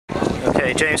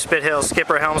Okay, James Spithill,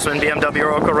 skipper, helmsman, BMW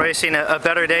ORACLE Racing. A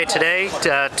better day today.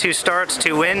 2 starts,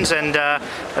 2 wins, and a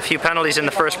few penalties in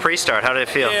the first pre-start. How did it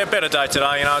feel? Yeah, better day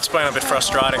today. You know, it's been a bit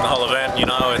frustrating the whole event. You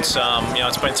know, it's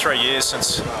been 3 years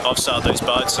since I've started these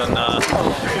boats, and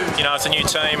you know, it's a new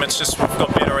team. It's just we've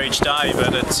got better each day,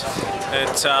 but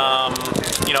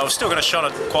you know, we've still got a shot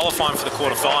at qualifying for the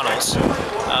quarterfinals.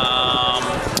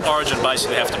 Origin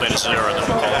basically have to beat a 0 and then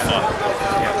we'll qualify.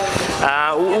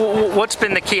 What's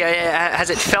been the key? Has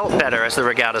it felt better as the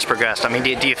regatta's progressed? I mean,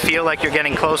 do you feel like you're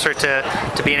getting closer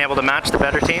to being able to match the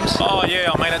better teams? Oh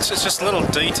yeah, I mean, it's just little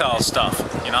detail stuff,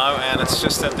 you know, and it's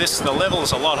just that the level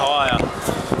is a lot higher,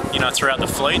 you know, throughout the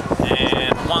fleet,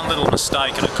 and one little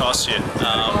mistake and it costs you.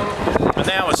 But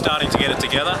now we're starting to get it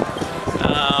together.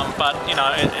 But you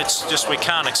know, it's just we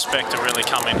can't expect to really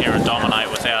come in here and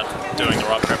dominate without doing the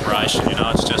right preparation. You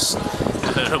know, it's just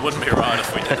it wouldn't be right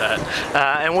if we did that.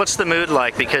 And what's the mood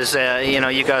like? Because you know,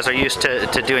 you guys are used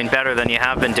to doing better than you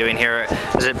have been doing here.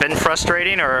 Has it been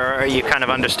frustrating, or are you kind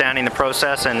of understanding the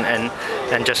process and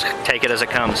just take it as it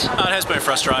comes? It has been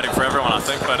frustrating for everyone, I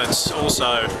think, but it's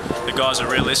also the guys are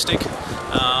realistic,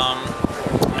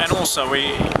 and also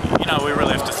we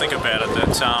really have to think about it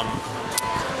that.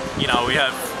 You know,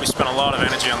 we spent a lot of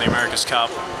energy on the America's Cup,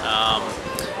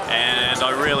 and I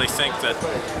really think that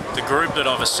the group that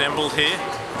I've assembled here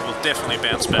will definitely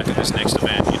bounce back at this next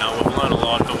event. You know, we've learned a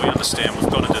lot, but we understand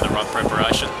we've got to do the right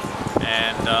preparation,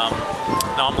 and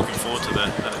no, I'm looking forward to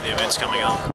the events coming up.